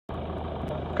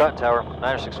Groton Tower,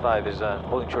 965 is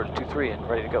holding short of 23 and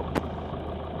ready to go.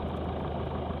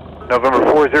 November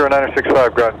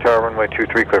 40965, Groton Tower, runway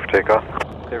 23, clear for takeoff.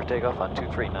 Clear for takeoff on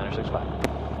 23,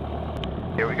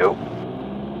 965. Here we go.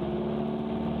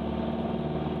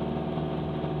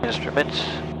 Instruments,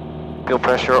 fuel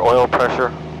pressure, oil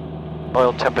temperature,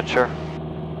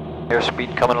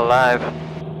 airspeed coming alive.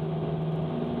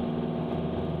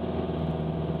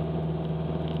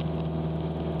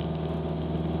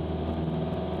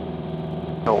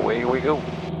 Away we go.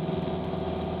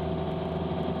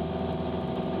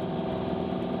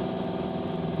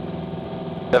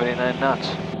 $79 knots.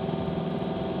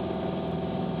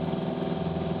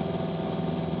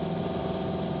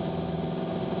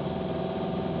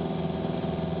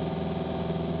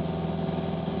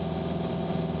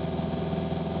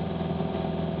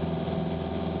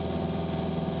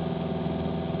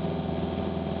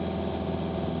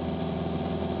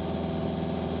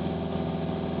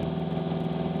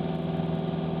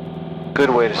 Good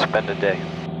way to spend a day.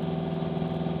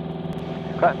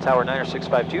 Groton Tower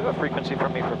 965, do you have a frequency for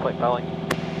me for flight fouling?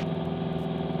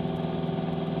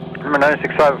 Number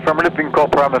 965, affirmative, you can call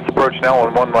Providence approach now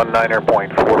on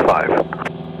 119.45.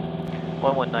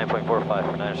 119.45 for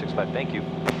 965, thank you.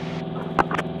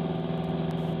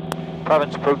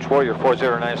 Providence approach Warrior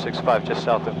 40965 just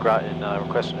south of Groton,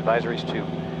 requesting advisories to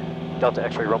Delta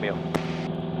X-ray Romeo.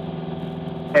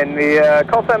 And the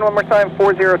call sign one more time,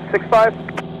 4065?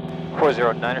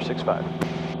 40965.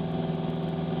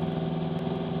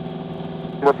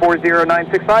 Number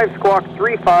 40965, squawk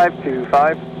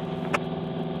 3525.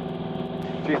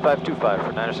 3525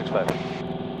 for 965.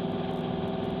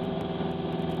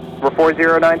 Number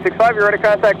 40965, you're ready to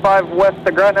contact 5 west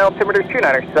of Groton, altimeter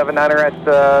 2979er at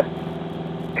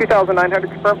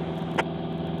 2,900, confirm.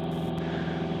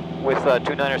 With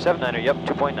 29er, 79er, yep,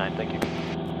 2.9, thank you.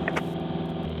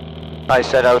 I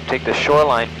said I would take the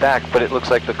shoreline back, but it looks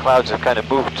like the clouds have kind of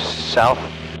moved south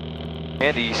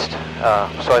and east,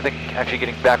 so I think actually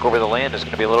getting back over the land is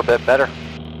going to be a little bit better.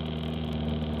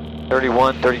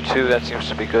 31, 32, that seems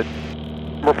to be good.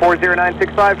 Number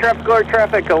 40965, traffic alert,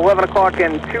 traffic 11 o'clock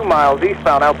and 2 miles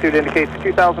eastbound, altitude indicates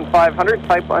 2,500,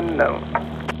 type unknown.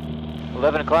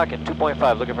 11 o'clock and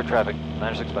 2.5, looking for traffic,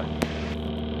 965.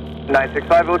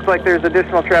 965, it looks like there's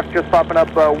additional traffic just popping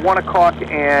up 1 o'clock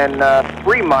and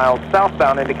 3 miles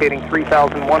southbound, indicating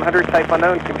 3,100, type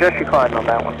unknown, suggest you climb on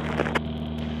that one.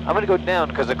 I'm going to go down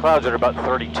because the clouds are about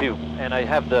 32, and I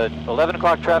have the 11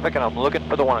 o'clock traffic and I'm looking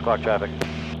for the 1 o'clock traffic.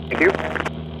 Thank you.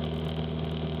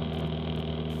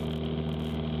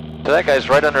 So that guy's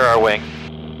right under our wing.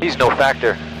 He's no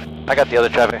factor. I got the other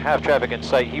traffic, half traffic in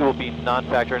sight. He will be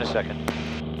non-factor in a second.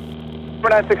 Number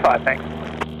 965, thanks.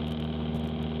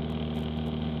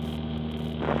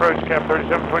 Approach cap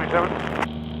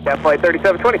 3727. Cap flight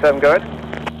 3727, go ahead.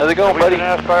 How's it going, buddy? We've been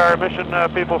asked by our mission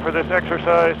people for this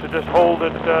exercise to just hold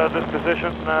at this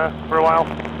position for a while.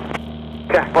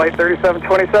 Cap flight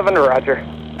 3727, roger.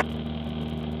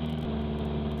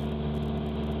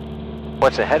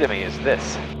 What's ahead of me is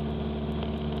this.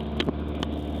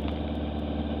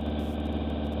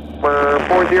 We're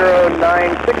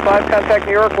 40965, contact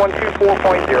New York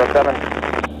 124.07.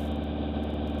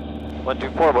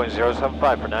 124.075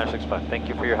 for 965. Thank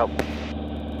you for your help.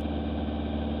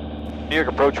 New York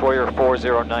approach Warrior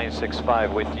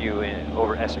 40965 with you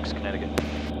over Essex, Connecticut.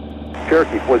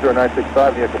 Cherokee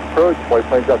 40965, New York approach, white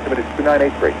plains altimeter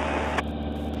 2983.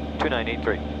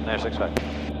 2983, 965.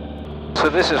 So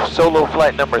this is solo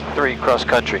flight number 3 cross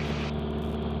country.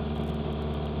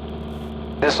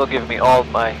 This will give me all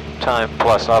my time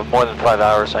plus. I'll have more than 5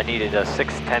 hours. I needed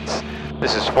 6/10.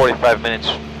 This is 45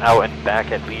 minutes out and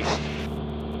back at least.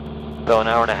 So an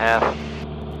hour and a half.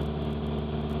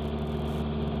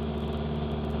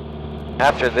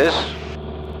 After this,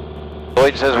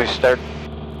 Lloyd says we start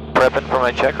prepping for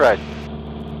my check ride.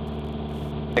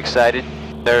 Excited,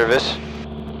 nervous. A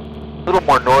little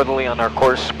more northerly on our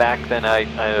course back than I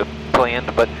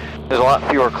planned, but there's a lot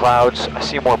fewer clouds. I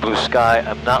see more blue sky.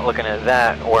 I'm not looking at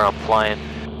that where I'm flying,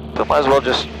 so might as well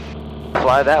just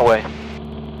fly that way.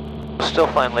 We'll still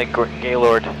find Lake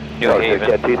Gaylord, New Haven.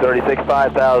 Yeah, 236,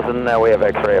 5,000, we have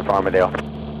X-ray at Farmingdale.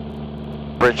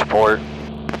 Bridgeport,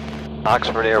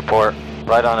 Oxford Airport,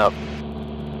 right on up.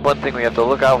 One thing we have to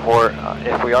look out for,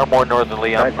 if we are more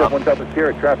northerly, I'm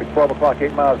traffic 12 o'clock,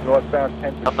 8 miles northbound,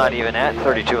 10. I'm not even at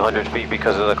 3,200 feet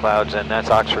because of the clouds, and that's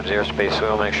Oxford's airspace, so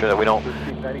we'll make sure that we don't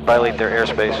violate their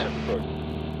airspace.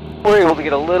 We're able to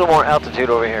get a little more altitude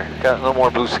over here. Got a little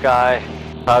more blue sky,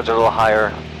 clouds are a little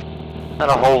higher. Not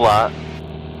a whole lot.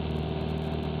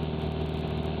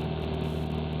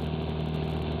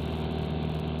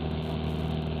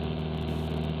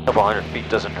 A couple 100 feet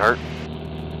doesn't hurt.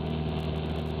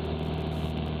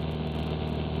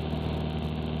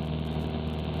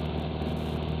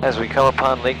 As we come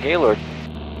upon Lake Gaylord.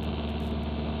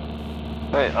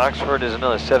 Right, Oxford is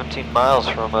another 17 miles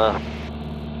from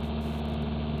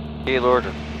Gaylord,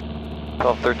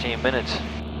 12-13 minutes.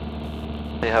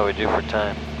 See how we do for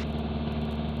time.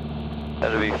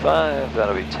 That'll be 5,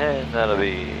 that'll be 10, that'll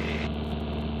be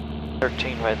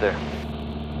 13 right there.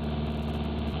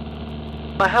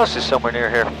 My house is somewhere near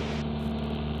here.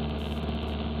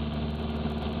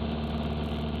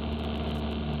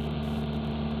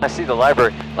 I see the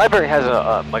library. Library has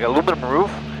a like aluminum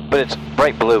roof, but it's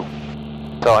bright blue.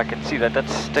 So I can see that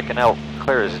that's sticking out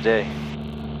clear as day.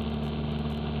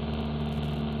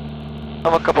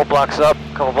 I'm a couple blocks up,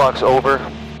 a couple blocks over.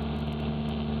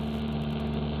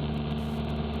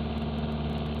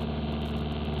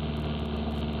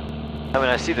 I mean,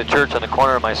 I see the church on the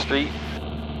corner of my street.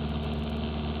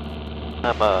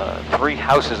 I'm 3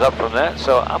 houses up from that,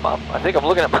 so I'm up. I think I'm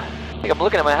looking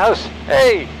at my house.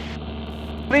 Hey,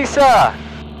 Lisa,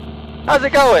 how's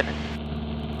it going?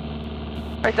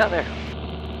 Right down there.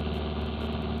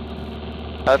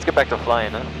 Let's get back to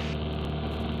flying, huh?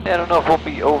 Yeah, I don't know if we'll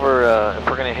be over, if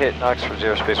we're going to hit Oxford's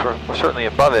airspace. We're certainly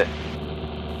above it.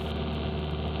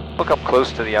 Look up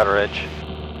close to the outer edge.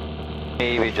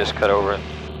 Maybe just cut over it.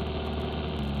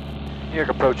 New York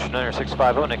approach 965.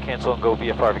 I'm going to cancel and go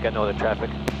VFR if you got no other traffic.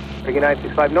 Ricky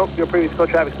 965, nope, your previous code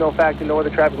traffic is no factor. No other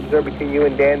traffic observed between you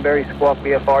and Danbury. Squawk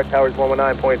VFR, towers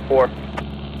 119.4.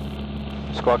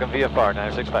 Squawk and VFR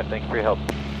 965. Thank you for your help.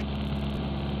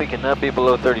 We cannot be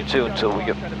below 32 until we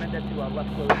get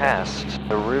past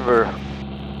the river.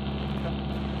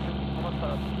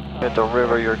 At the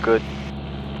river, you're good.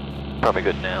 Probably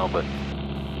good now, but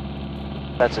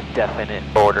that's a definite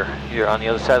border. You're on the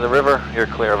other side of the river, you're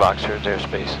clear of Oxford's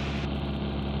airspace.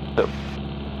 So,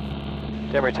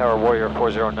 Danbury Tower Warrior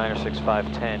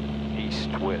 4096510 east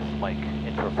with Mike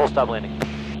in for full stop landing.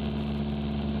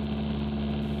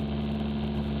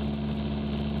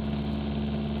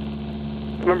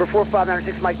 Number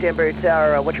 45906 Mike Danbury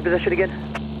Tower, what's your position again?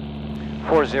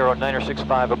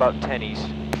 40965 about 10 east.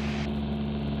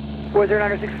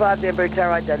 40965 Danbury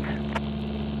Tower, ident.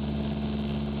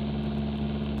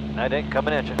 Ident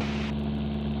coming at you.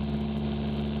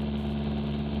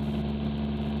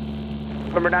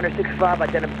 Number 965,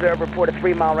 ident observe, report a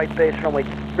 3 mile right base, runway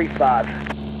 35.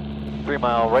 3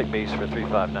 mile right base for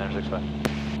 35, 965.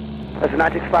 That's a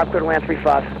 965, clear to land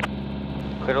 35.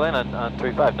 Clear to land on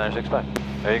 35, 965.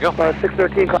 There you go.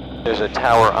 613. There's a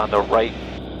tower on the right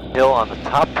hill on the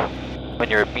top. When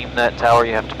you're beam that tower,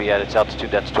 you have to be at its altitude.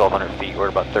 That's 1,200 feet. We're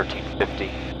at about 1350.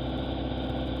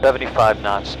 75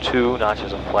 knots, 2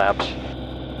 notches of flaps.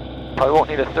 Probably won't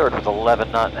need a third with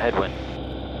 11 knot headwind.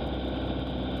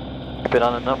 Keep it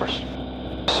on the numbers.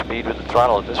 Speed with the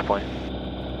throttle at this point.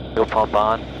 Fuel pump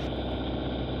on.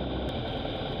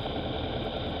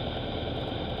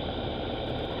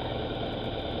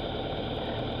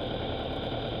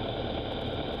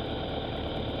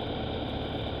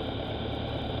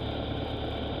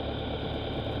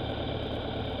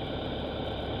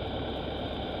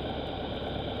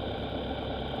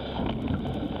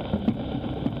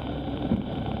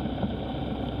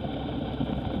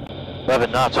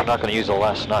 Knots, I'm not going to use the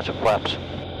last notch of flaps.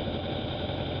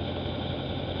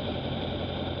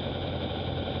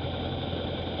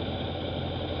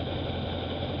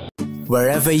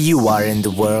 Wherever you are in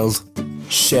the world,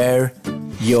 share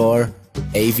your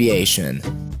aviation.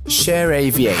 Share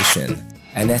Aviation,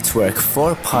 a network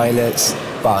for pilots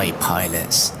by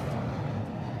pilots.